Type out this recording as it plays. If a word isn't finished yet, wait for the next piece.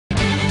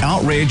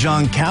Outrage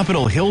on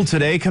Capitol Hill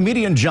today.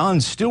 Comedian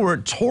Jon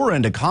Stewart tore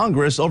into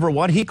Congress over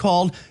what he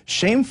called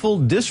shameful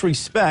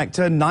disrespect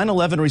to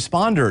 9/11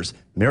 responders.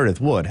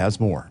 Meredith Wood has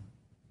more.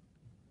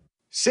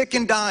 Sick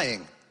and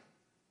dying,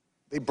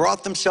 they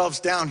brought themselves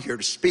down here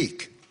to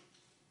speak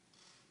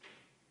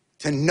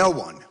to no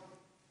one.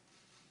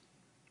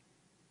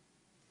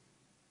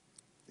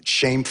 It's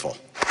shameful.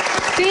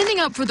 Standing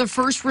up for the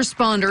first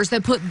responders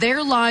that put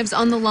their lives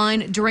on the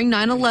line during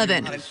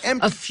 9/11.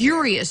 A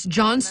furious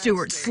Jon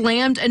Stewart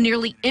slammed a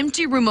nearly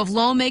empty room of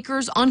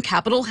lawmakers on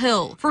Capitol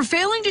Hill for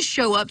failing to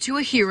show up to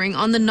a hearing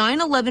on the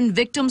 9/11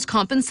 Victims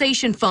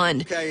Compensation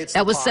Fund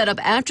that was set up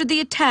after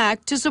the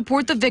attack to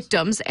support the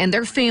victims and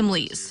their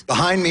families.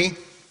 Behind me,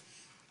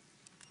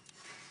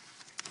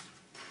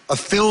 a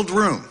filled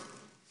room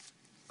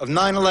of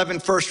 9/11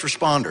 first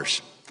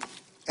responders.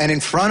 And in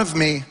front of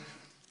me,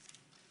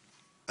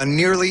 a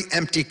nearly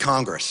empty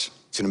Congress.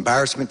 It's an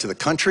embarrassment to the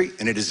country,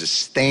 and it is a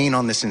stain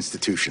on this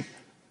institution.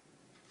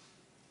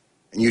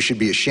 And you should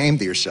be ashamed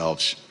of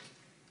yourselves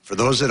for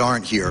those that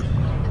aren't here.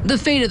 The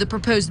fate of the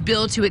proposed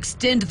bill to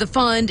extend the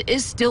fund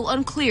is still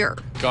unclear.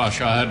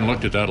 Gosh, I hadn't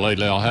looked at that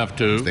lately. I'll have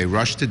to. They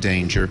rush to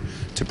danger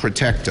to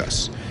protect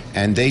us,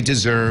 and they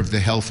deserve the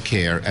health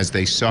care as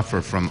they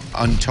suffer from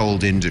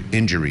untold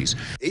injuries.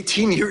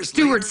 18 years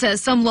Stewart later,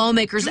 says some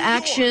lawmakers'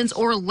 actions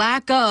or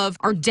lack of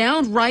are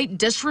downright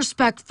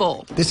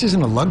disrespectful. This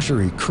isn't a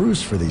luxury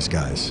cruise for these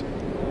guys.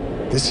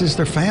 This is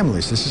their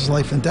families. This is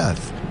life and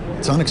death.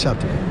 It's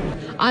unacceptable.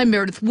 I'm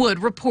Meredith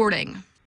Wood reporting.